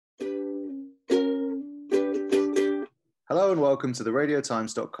Hello and welcome to the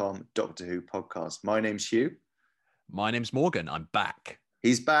radiotimes.com Doctor Who podcast. My name's Hugh. My name's Morgan. I'm back.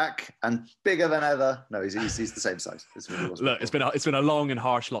 He's back and bigger than ever. No, he's the same size as what he was Look, before. it's been a long and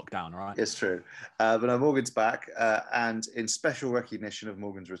harsh lockdown, all right? It's true. But no, Morgan's back, and in special recognition of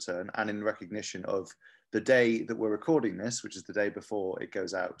Morgan's return and in recognition of the day that we're recording this, which is the day before it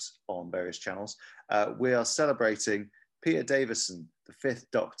goes out on various channels, we are celebrating Peter Davison, the fifth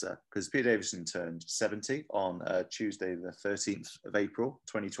Doctor, because Peter Davison turned 70 on Tuesday, the 13th of April,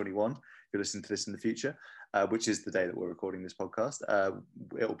 2021. If you're listening to this in the future, which is the day that we're recording this podcast.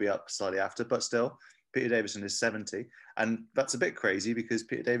 It will be up slightly after, but still, Peter Davison is 70. And that's a bit crazy because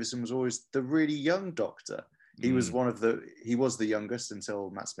Peter Davison was always the really young Doctor. He was he was the youngest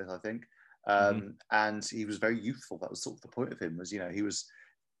until Matt Smith, I think. And he was very youthful. That was sort of the point of him, was, he was,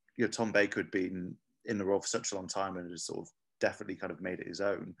 Tom Baker had been in the role for such a long time and had sort of definitely kind of made it his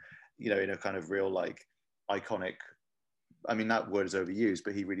own, in a kind of real, like, iconic, I mean, that word is overused,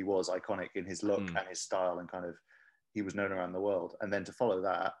 but he really was iconic in his look and his style, and kind of, he was known around the world. And then to follow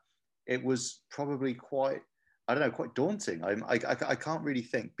that, it was probably quite daunting. I can't really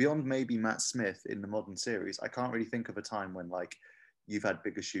think, beyond maybe Matt Smith in the modern series, I can't really think of a time when, like, you've had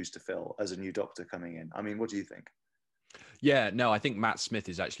bigger shoes to fill as a new Doctor coming in. I mean, what do you think? Yeah, no, I think Matt Smith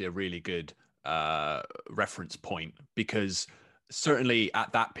is actually a really good reference point, because certainly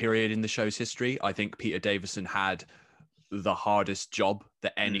at that period in the show's history, I think Peter Davison had the hardest job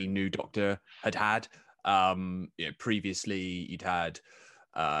that any new Doctor had. Previously, you'd had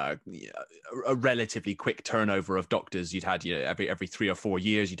a relatively quick turnover of Doctors. You'd had every 3 or 4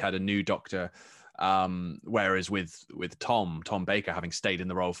 years, you'd had a new Doctor. Whereas with Tom Baker having stayed in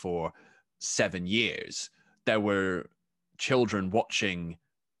the role for 7 years, there were children watching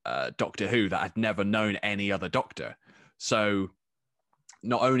Doctor Who that had never known any other Doctor. So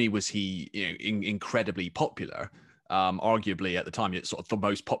not only was he incredibly popular, arguably at the time it's sort of the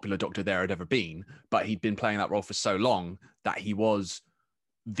most popular Doctor there had ever been, but he'd been playing that role for so long that he was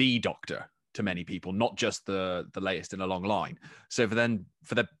the Doctor to many people, not just the latest in a long line. So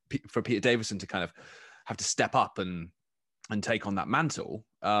for Peter Davison to kind of have to step up and take on that mantle,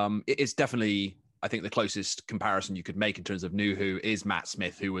 it's definitely, I think, the closest comparison you could make in terms of New Who is Matt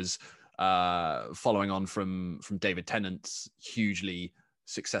Smith, who was following on from David Tennant's hugely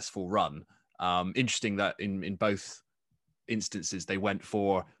successful run. Interesting that in both instances they went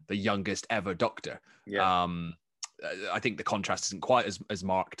for the youngest ever Doctor. Yeah. I think the contrast isn't quite as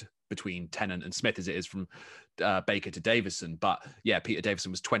marked between Tennant and Smith as it is from Baker to Davison. But yeah, Peter Davison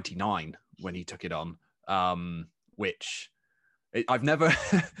was 29 when he took it on, which I've never,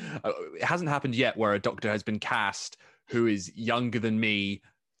 it hasn't happened yet where a Doctor has been cast who is younger than me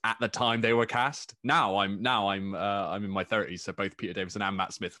at the time they were cast. Now I'm in my 30s, so both Peter Davison and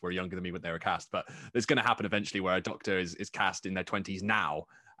Matt Smith were younger than me when they were cast. But it's going to happen eventually where a Doctor is cast in their 20s now,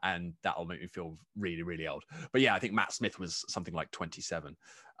 and that'll make me feel really, really old. But yeah, I think Matt Smith was something like 27.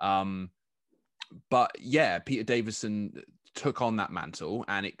 But yeah, Peter Davison took on that mantle,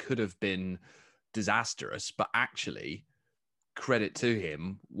 and it could have been disastrous, but actually, credit to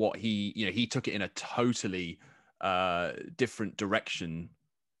him, what he took it in a totally different direction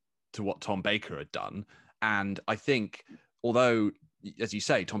to what Tom Baker had done. And I think, although, as you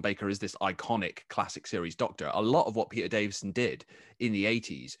say, Tom Baker is this iconic classic series Doctor, a lot of what Peter Davison did in the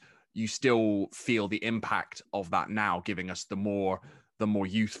 80s, you still feel the impact of that now, giving us the more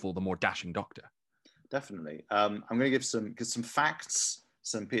youthful, the more dashing Doctor. Definitely. I'm going to give some facts,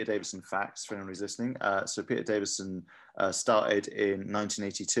 some Peter Davison facts for anyone who's listening. So Peter Davison started in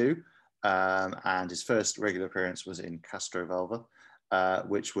 1982, and his first regular appearance was in Castrovalva,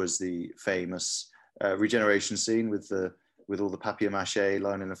 which was the famous regeneration scene with all the papier-mâché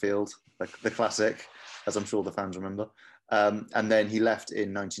lying in the field, like the classic, as I'm sure the fans remember. And then he left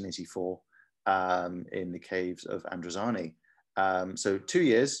in 1984 in the caves of Androzani. So 2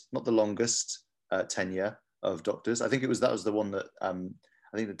 years, not the longest tenure of Doctors. I think that was the one that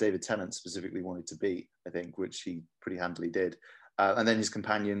I think that David Tennant specifically wanted to beat, I think, which he pretty handily did. And then his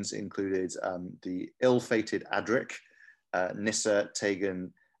companions included the ill-fated Adric, Nissa,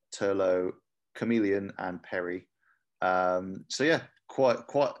 Tegan, Turlo, Chameleon, and Perry. So yeah, quite.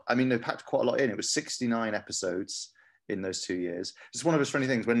 I mean, they packed quite a lot in. It was 69 episodes in those 2 years. It's one of those funny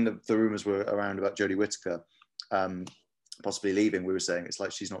things when the rumors were around about Jodie Whittaker possibly leaving. We were saying it's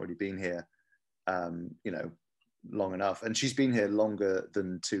like she's not really been here, long enough, and she's been here longer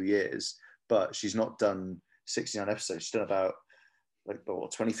than 2 years, but she's not done 69 episodes. She's done about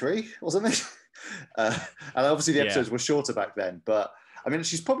 23 or something. And obviously the episodes were shorter back then, but I mean,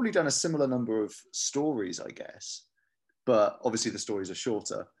 she's probably done a similar number of stories, I guess, but obviously the stories are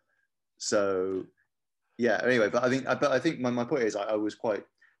shorter. So Yeah. Anyway, but I think my point is I was quite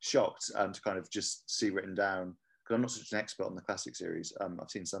shocked to kind of just see written down, because I'm not such an expert on the classic series. I've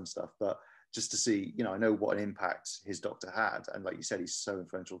seen some stuff, but just to see, I know what an impact his Doctor had, and like you said, he's so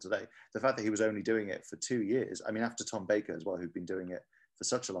influential today. The fact that he was only doing it for 2 years, I mean, after Tom Baker as well, who'd been doing it for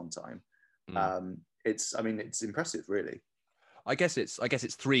such a long time, it's impressive, really. I guess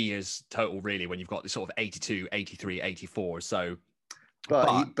it's 3 years total, really, when you've got this sort of 82, 83, 84. So,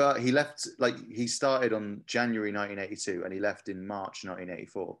 but he left, like, he started on January 1982 and he left in March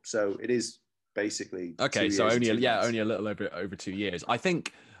 1984. So it is basically okay. So only a little over 2 years. I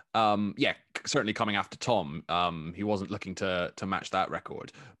think, certainly coming after Tom, he wasn't looking to match that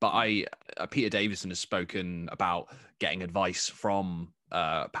record. But Peter Davison has spoken about getting advice from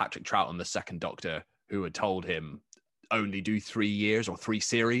Patrick Troughton, the second Doctor, who had told him only do 3 years or 3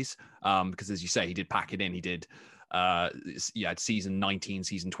 series, because as you say, he did pack it in. He did season 19,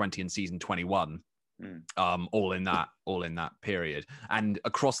 season 20, and season 21, all in that period. And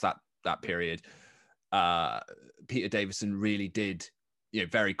across that period, Peter Davison really did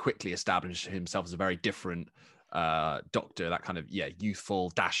very quickly establish himself as a very different Doctor, that kind of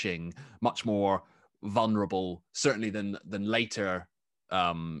youthful, dashing, much more vulnerable certainly than later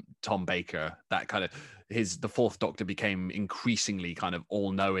Tom Baker. That kind of the fourth Doctor became increasingly kind of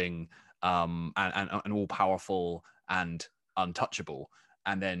all-knowing and all-powerful and untouchable,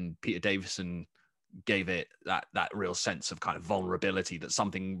 and then Peter Davison gave it that real sense of kind of vulnerability, that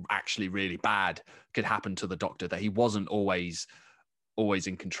something actually really bad could happen to the Doctor, that he wasn't always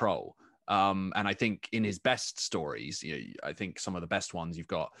in control. And I think in his best stories, I think some of the best ones, you've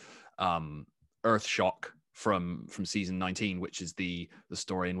got Earthshock from season 19, which is the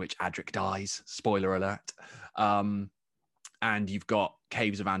story in which Adric dies, spoiler alert, and you've got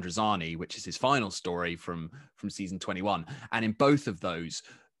Caves of Androzani, which is his final story from season 21. And in both of those,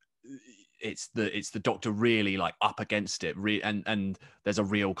 it's the Doctor really like up against it, and there's a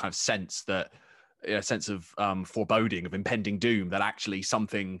real kind of sense of foreboding, of impending doom, that actually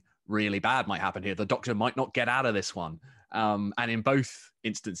something really bad might happen here. The Doctor might not get out of this one. And in both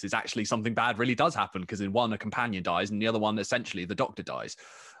instances, actually something bad really does happen, because in one, a companion dies, and the other one, essentially, the Doctor dies.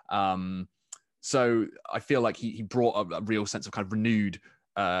 So I feel like he brought a real sense of kind of renewed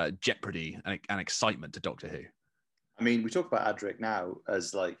jeopardy and excitement to Doctor Who. I mean, we talk about Adric now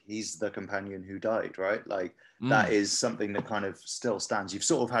as like he's the companion who died, right? Like that is something that kind of still stands. You've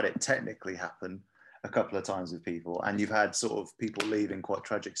sort of had it technically happen a couple of times with people, and you've had sort of people leave in quite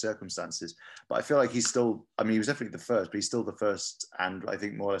tragic circumstances. But I feel like he's still, I mean, he was definitely the first, but he's still the first, and I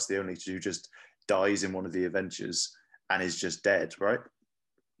think more or less the only who just dies in one of the adventures and is just dead, right?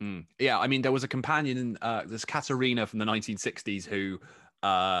 Yeah, I mean, there was a companion, there's Katarina from the 1960s who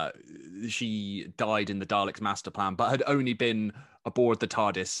she died in the Daleks' master plan, but had only been aboard the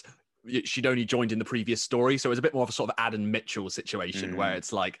TARDIS. She'd only joined in the previous story, so it was a bit more of a sort of Adam Mitchell situation, where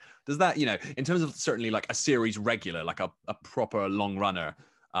it's like, does that, in terms of certainly like a series regular, like a proper long runner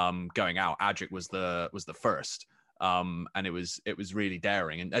going out, Adric was the first, and it was really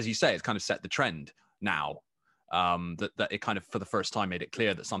daring, and as you say, it's kind of set the trend now, that it kind of for the first time made it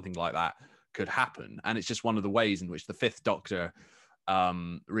clear that something like that could happen, and it's just one of the ways in which the Fifth Doctor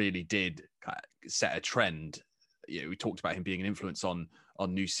really did set a trend. We talked about him being an influence on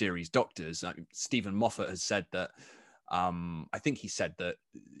new series Doctors. Stephen Moffat has said that, I think he said that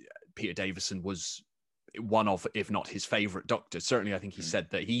Peter Davison was one of, if not his favorite Doctor. Certainly, I think he said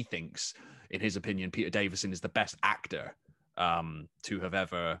that he thinks, in his opinion, Peter Davison is the best actor to have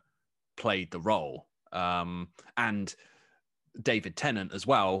ever played the role. And David Tennant as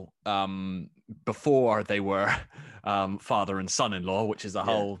well, before they were father and son-in-law, which is a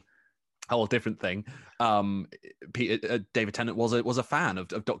whole different thing. David Tennant was a fan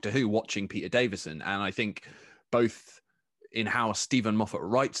of Doctor Who, watching Peter Davison, and I think both in how Stephen Moffat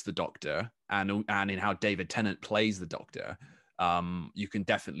writes the Doctor and in how David Tennant plays the Doctor, you can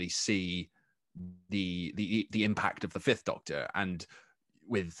definitely see the impact of the Fifth Doctor. And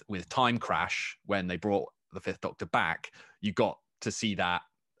with Time Crash, when they brought the Fifth Doctor back, you got to see that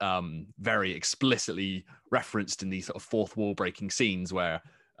very explicitly referenced in these sort of fourth wall breaking scenes, where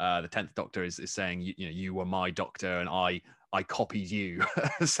the 10th Doctor is saying, you were my Doctor and I copied you,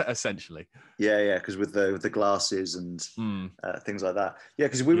 essentially. Yeah, because with the glasses and things like that. Yeah,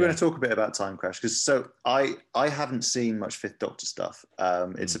 because we were going to talk a bit about Time Crash, because I haven't seen much Fifth Doctor stuff.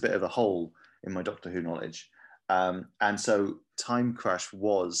 It's a bit of a hole in my Doctor Who knowledge. And so Time Crash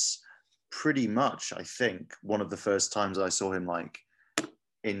was pretty much, I think, one of the first times I saw him like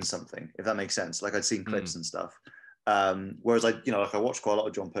in something, if that makes sense. Like I'd seen clips and stuff. Whereas I watched quite a lot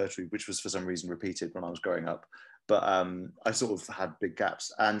of John Pertwee, which was for some reason repeated when I was growing up. But I sort of had big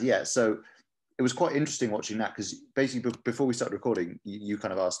gaps. And yeah, so it was quite interesting watching that, because basically before we started recording, you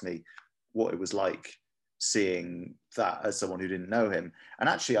kind of asked me what it was like seeing that as someone who didn't know him. And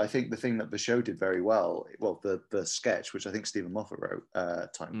actually, I think the thing that the show did very well, the sketch, which I think Stephen Moffat wrote,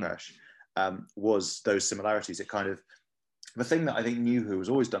 Time Crash, was those similarities. It kind of, the thing that I think New Who has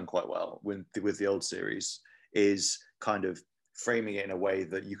always done quite well with the old series is kind of framing it in a way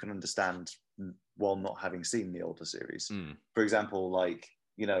that you can understand while not having seen the older series. For example, like,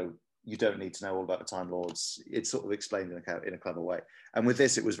 you know, you don't need to know all about the Time Lords. It's sort of explained in a clever way. And with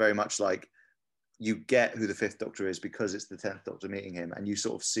this, it was very much like, you get who the Fifth Doctor is because it's the 10th Doctor meeting him, and you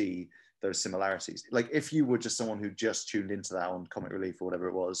sort of see those similarities. Like, if you were just someone who just tuned into that on Comic Relief or whatever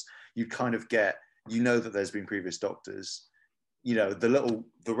it was, you'd kind of get, you know, that there's been previous Doctors, you know, the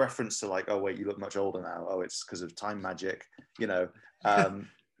reference to like, oh wait, you look much older now, oh it's because of time magic, you know,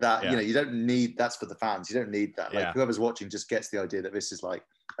 that, you know, you don't need, that's for the fans, you don't need that. Like, whoever's watching just gets the idea that this is like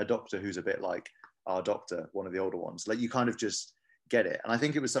a Doctor who's a bit like our Doctor, one of the older ones. Like, you kind of just get it. And I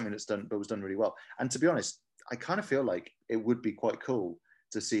think it was something that was done really well. And to be honest, I kind of feel like it would be quite cool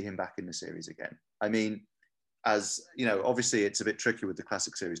to see him back in the series again. I mean, as you know, obviously it's a bit tricky with the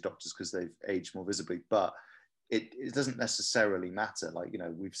classic series Doctors because they've aged more visibly, but it doesn't necessarily matter. Like, you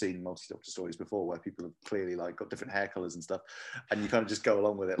know, we've seen multi-Doctor stories before where people have clearly like got different hair colors and stuff, and you kind of just go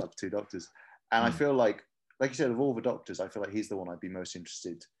along with it like two Doctors. And I feel like you said, of all the Doctors, I feel like he's the one I'd be most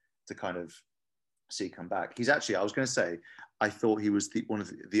interested to kind of see come back. He's actually, I was going to say, I thought he was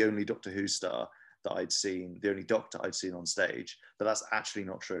the only Doctor Who star that I'd seen, the only Doctor I'd seen on stage, but that's actually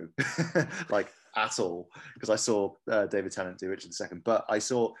not true, like at all, because I saw David Tennant do Richard II, but I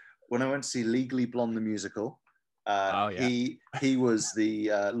saw, when I went to see Legally Blonde the musical, he was the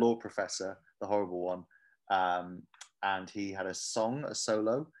law professor, the horrible one, and he had a solo,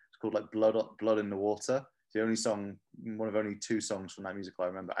 it's called like Blood in the Water, the only song, one of only two songs from that musical I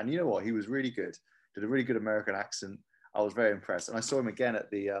remember. And you know what, he was really good, did a really good American accent. I was very impressed. And I saw him again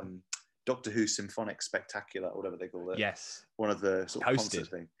at the Doctor Who Symphonic Spectacular, or whatever they call it. Yes. One of the sort of concert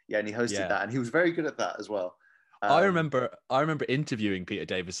thing. Yeah, and he hosted Yeah. that, and he was very good at that as well. I remember interviewing Peter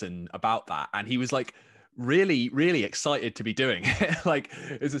Davison about that, and he was like really, really excited to be doing it. Like,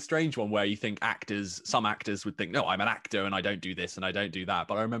 it's a strange one where you think some actors would think, no, I'm an actor and I don't do this and I don't do that.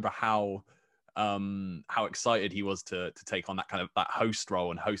 But I remember how excited he was to take on that kind of that host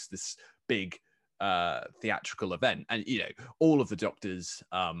role and host this big theatrical event. And you know, all of the Doctors,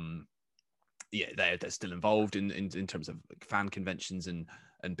 they're still involved in terms of like fan conventions and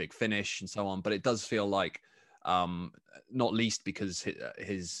Big Finish and so on. But it does feel like, not least because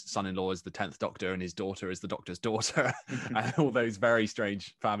his son-in-law is the 10th Doctor and his daughter is the Doctor's daughter, and all those very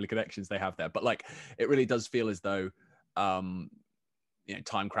strange family connections they have there. But like, it really does feel as though, you know,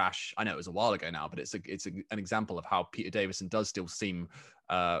 Time Crash, I know it was a while ago now, but it's an example of how Peter Davison does still seem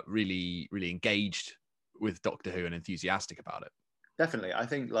really, really engaged with Doctor Who and enthusiastic about it. Definitely. I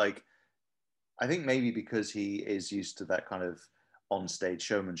think maybe because he is used to that kind of on-stage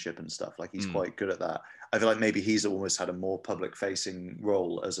showmanship and stuff, like he's quite good at that. I feel like maybe he's almost had a more public-facing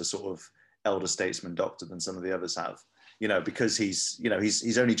role as a sort of elder statesman Doctor than some of the others have. You know, because he's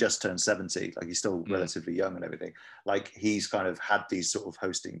only just turned 70, like he's still relatively young and everything. Like, he's kind of had these sort of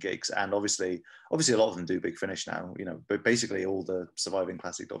hosting gigs, and obviously a lot of them do Big Finish now, you know, but basically all the surviving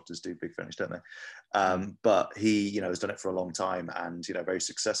classic Doctors do Big Finish, don't they? But he, you know, has done it for a long time, and, you know, very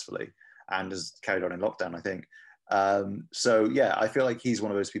successfully, and has carried on in lockdown, I think. So yeah, I feel like he's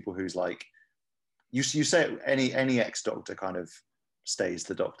one of those people who's like, you say any ex-Doctor kind of stays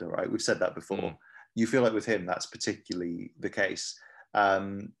the Doctor, right? We've said that before. You feel like with him that's particularly the case,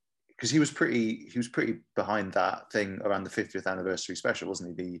 because he was pretty behind that thing around the 50th anniversary special,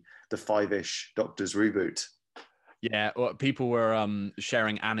 wasn't he? The Five-ish Doctors reboot. Yeah, well, people were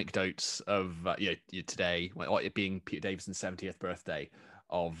sharing anecdotes of today, it being Peter Davison's 70th birthday,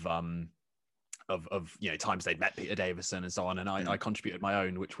 of you know, times they'd met Peter Davison and so on, and I contributed my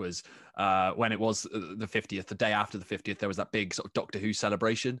own, which was when it was the 50th, the day after the 50th, there was that big sort of Doctor Who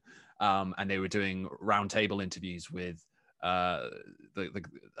celebration, and they were doing roundtable interviews with I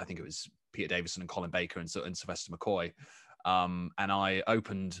think it was Peter Davison and Colin Baker and Sylvester McCoy, and I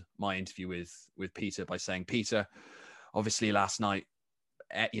opened my interview with Peter by saying, Peter, obviously last night,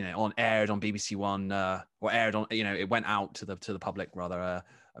 you know, aired on BBC One, or aired on, you know, it went out to the public rather,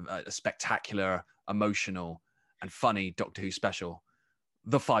 a spectacular, emotional, and funny Doctor Who special,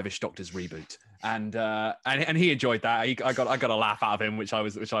 the Five-ish Doctors reboot, and he enjoyed that. I got a laugh out of him, which I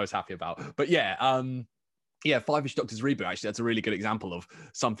was happy about. But yeah, Five-ish Doctors reboot, actually, that's a really good example of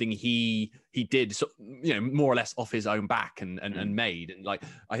something he did, so, you know, more or less off his own back and made. And like,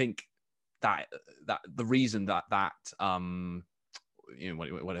 I think that the reason that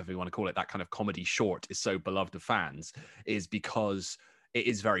whatever you want to call it, that kind of comedy short is so beloved of fans, is because it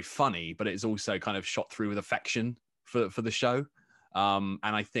is very funny, but it's also kind of shot through with affection for the show. And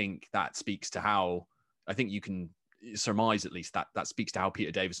I think that speaks to how, I think you can surmise at least that speaks to how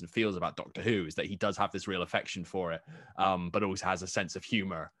Peter Davison feels about Doctor Who, is that he does have this real affection for it, but also has a sense of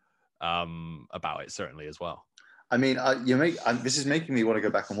humor about it certainly as well. I mean, this is making me want to go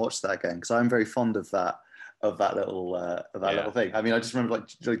back and watch that again, because I'm very fond of that little thing. I mean, I just remember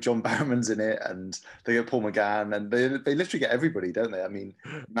like John Barrowman's in it, and they get Paul McGann, and they literally get everybody, don't they? I mean,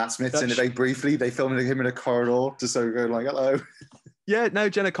 Matt Smith's in it very briefly. They film him in a corridor, just so going like, hello. Yeah, no,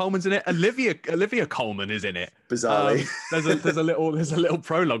 Jenna Coleman's in it. Olivia Colman is in it. Bizarrely, there's a little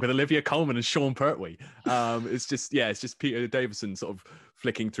prologue with Olivia Colman and Sean Pertwee. It's just Peter Davison sort of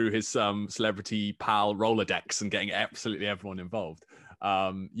flicking through his celebrity pal Rolodex and getting absolutely everyone involved.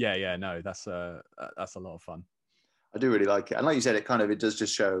 No, that's a lot of fun. I do really like it, and like you said, it does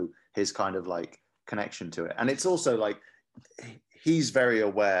just show his kind of like connection to it, and it's also like he's very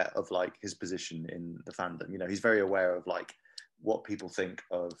aware of like his position in the fandom. You know, he's very aware of like what people think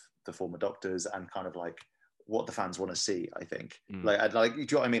of the former Doctors and kind of like what the fans want to see. I think do you know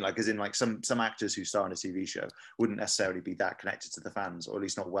what I mean? Like, as in like some actors who star in a TV show wouldn't necessarily be that connected to the fans, or at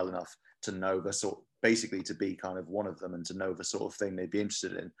least not well enough to know the sort, basically to be kind of one of them and to know the sort of thing they'd be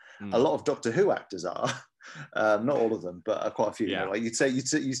interested in. A lot of Doctor Who actors are, not all of them, but quite a few. Yeah. You know, like you'd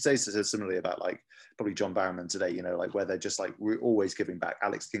say similarly about like probably John Barrowman today. You know, like where they're just like, we're always giving back.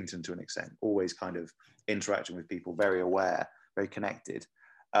 Alex Kington to an extent, always kind of interacting with people, very aware, very connected.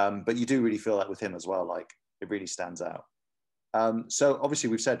 But you do really feel that with him as well. Like it really stands out. So obviously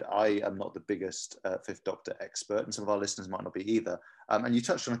we've said I am not the biggest Fifth Doctor expert, and some of our listeners might not be either. And you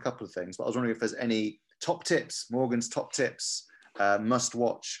touched on a couple of things, but I was wondering if there's any top tips, Morgan's top tips, must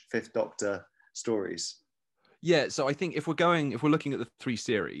watch Fifth Doctor stories. Yeah, so I think if we're looking at the 3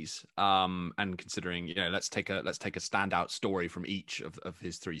 series, and considering, you know, let's take a standout story from each of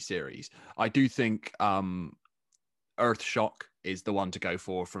his 3 series, I do think Earthshock is the one to go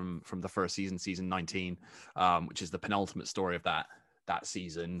for from the first season 19, which is the penultimate story of that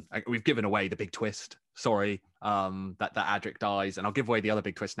season. We've given away the big twist. Sorry, that Adric dies, and I'll give away the other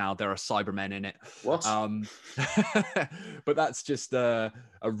big twist now. There are Cybermen in it. What? But that's just a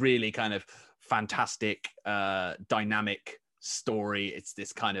really kind of fantastic, dynamic story. It's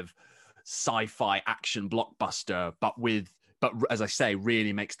this kind of sci-fi action blockbuster, but as I say,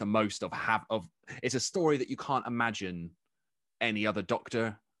 really makes the most of it's a story that you can't imagine any other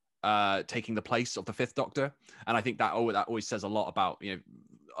Doctor taking the place of the Fifth Doctor. And I think that always says a lot about, you know,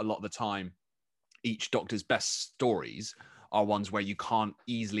 a lot of the time, each Doctor's best stories are ones where you can't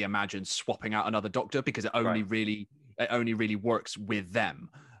easily imagine swapping out another Doctor, because it only really works with them.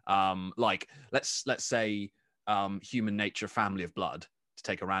 Like let's say Human Nature, Family of Blood, to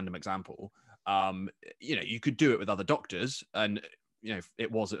take a random example. You know, you could do it with other Doctors, and you know,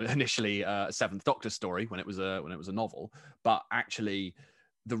 it was initially a Seventh Doctor story when it was a novel, but actually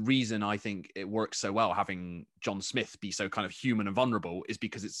the reason I think it works so well, having John Smith be so kind of human and vulnerable, is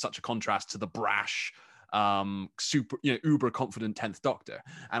because it's such a contrast to the brash, super, you know, uber confident 10th Doctor.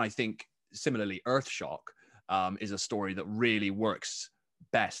 And I think similarly, Earthshock is a story that really works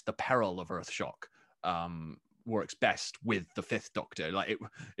best. The peril of Earthshock works best with the Fifth Doctor. Like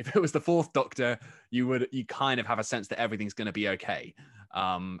if it was the Fourth Doctor, you kind of have a sense that everything's going to be okay,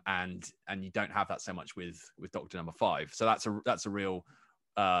 and you don't have that so much with Doctor Number 5. So that's a real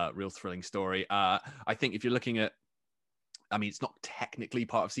thrilling story. I think if you're looking at, I mean, it's not technically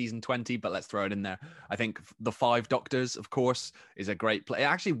part of season 20, but let's throw it in there. I think the 5 Doctors, of course, is a great play.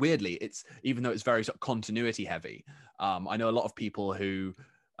 Actually, weirdly, it's, even though it's very sort of continuity heavy, I know a lot of people who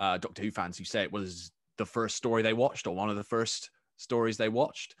Doctor Who fans who say it was the first story they watched, or one of the first stories they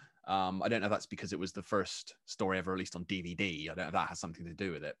watched. I don't know if that's because it was the first story ever released on DVD. I don't know if that has something to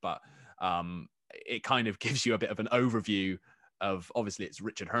do with it, but it kind of gives you a bit of an overview of, obviously it's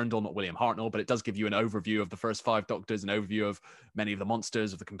Richard Herndl, not William Hartnell, but it does give you an overview of the first 5 Doctors, an overview of many of the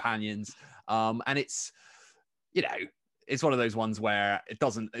monsters, of the companions. And it's, you know, it's one of those ones where it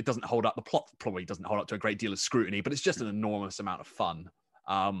doesn't hold up. The plot probably doesn't hold up to a great deal of scrutiny, but it's just an enormous amount of fun.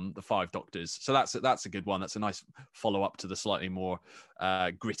 The 5 Doctors. So that's a good one. That's a nice follow-up to the slightly more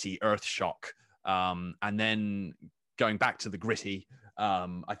gritty Earthshock. And then going back to the gritty,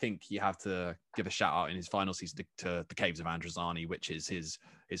 I think you have to give a shout out in his final season to The Caves of Androzani, which is his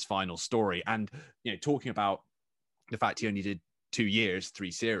final story. And, you know, talking about the fact he only did 2 years,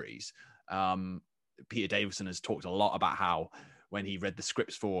 3 series, Peter Davison has talked a lot about how when he read the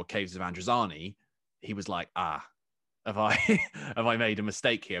scripts for Caves of Androzani, he was like, have I have I made a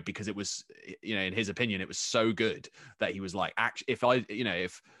mistake here? Because it was, you know, in his opinion, it was so good that he was like, actually, if I, you know,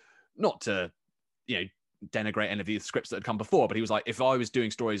 if not to, you know, denigrate any of the scripts that had come before, but he was like, if I was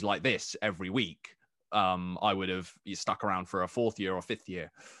doing stories like this every week, I would have stuck around for a 4th year or 5th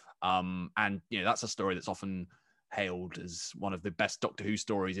year. And you know, that's a story that's often hailed as one of the best Doctor Who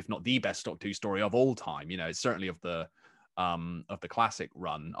stories, if not the best Doctor Who story of all time. You know, it's certainly of the classic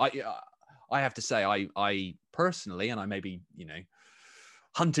run. I have to say, I personally, and I may be, you know,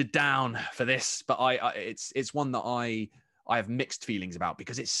 hunted down for this, but it's one that I have mixed feelings about,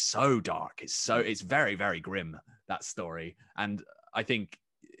 because it's so dark. It's very, very grim, that story. And I think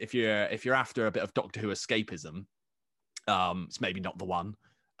if you're after a bit of Doctor Who escapism, it's maybe not the one.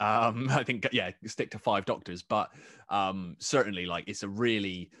 I think, yeah, stick to 5 Doctors, but certainly, like, it's a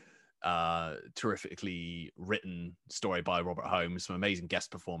really terrifically written story by Robert Holmes, some amazing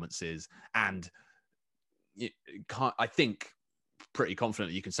guest performances, and I think pretty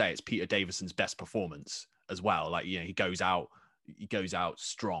confidently you can say it's Peter Davison's best performance as well. Like, you know, he goes out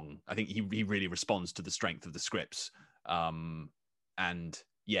strong. I think he really responds to the strength of the scripts, and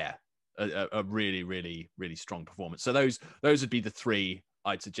yeah, a really, really, really strong performance. So those would be the 3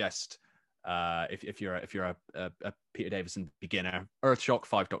 I'd suggest. If you're a Peter Davison beginner: Earthshock,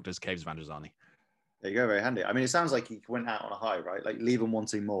 5 Doctors, Caves of Androzani. There you go, very handy. I mean, it sounds like he went out on a high, right? Like, leave him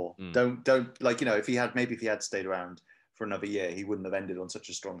wanting more. Don't like, you know, if he had stayed around for another year, he wouldn't have ended on such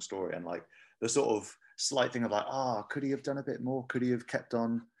a strong story. And like the sort of slight thing of like, could he have done a bit more? Could he have kept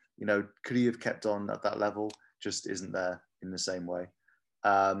on? You know, could he have kept on at that level? Just isn't there in the same way.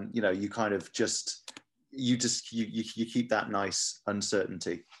 You know, you kind of you keep that nice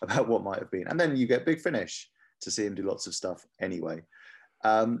uncertainty about what might have been, and then you get Big Finish to see him do lots of stuff anyway.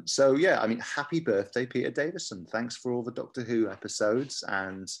 So yeah, I mean, happy birthday, Peter Davison. Thanks for all the Doctor Who episodes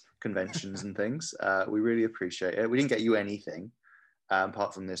and conventions and things. We really appreciate it. We didn't get you anything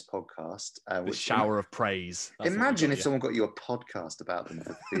apart from this podcast. The shower of praise. Imagine if someone got you a podcast about them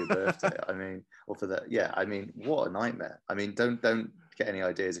for your birthday. I mean, or for that. Yeah, I mean, what a nightmare. I mean, don't get any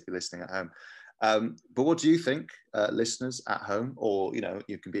ideas if you're listening at home. But what do you think, listeners at home, or, you know,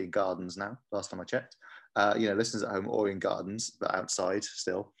 you can be in gardens now, last time I checked, you know, listeners at home or in gardens, but outside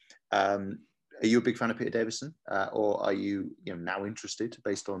still. Are you a big fan of Peter Davison, or are you, you know, now interested,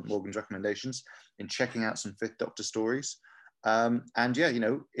 based on Morgan's recommendations, in checking out some 5th Doctor stories? And yeah, you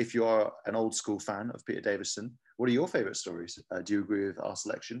know, if you are an old school fan of Peter Davison, what are your favourite stories? Do you agree with our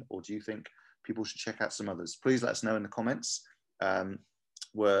selection, or do you think people should check out some others? Please let us know in the comments.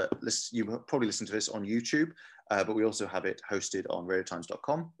 You probably listen to this on YouTube, but we also have it hosted on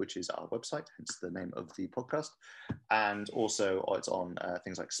radiotimes.com, which is our website, hence the name of the podcast. And also it's on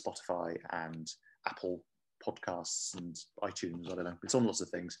things like Spotify and Apple Podcasts and iTunes. I don't know. It's on lots of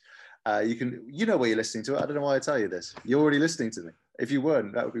things. You know where you're listening to it. I don't know why I tell you this. You're already listening to me. If you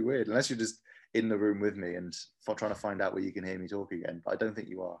weren't, that would be weird, unless you're just in the room with me and trying to find out where you can hear me talk again. But I don't think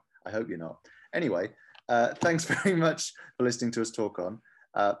you are. I hope you're not. Anyway, thanks very much for listening to us talk on.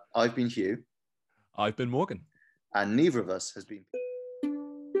 I've been Hugh. I've been Morgan. And neither of us has been...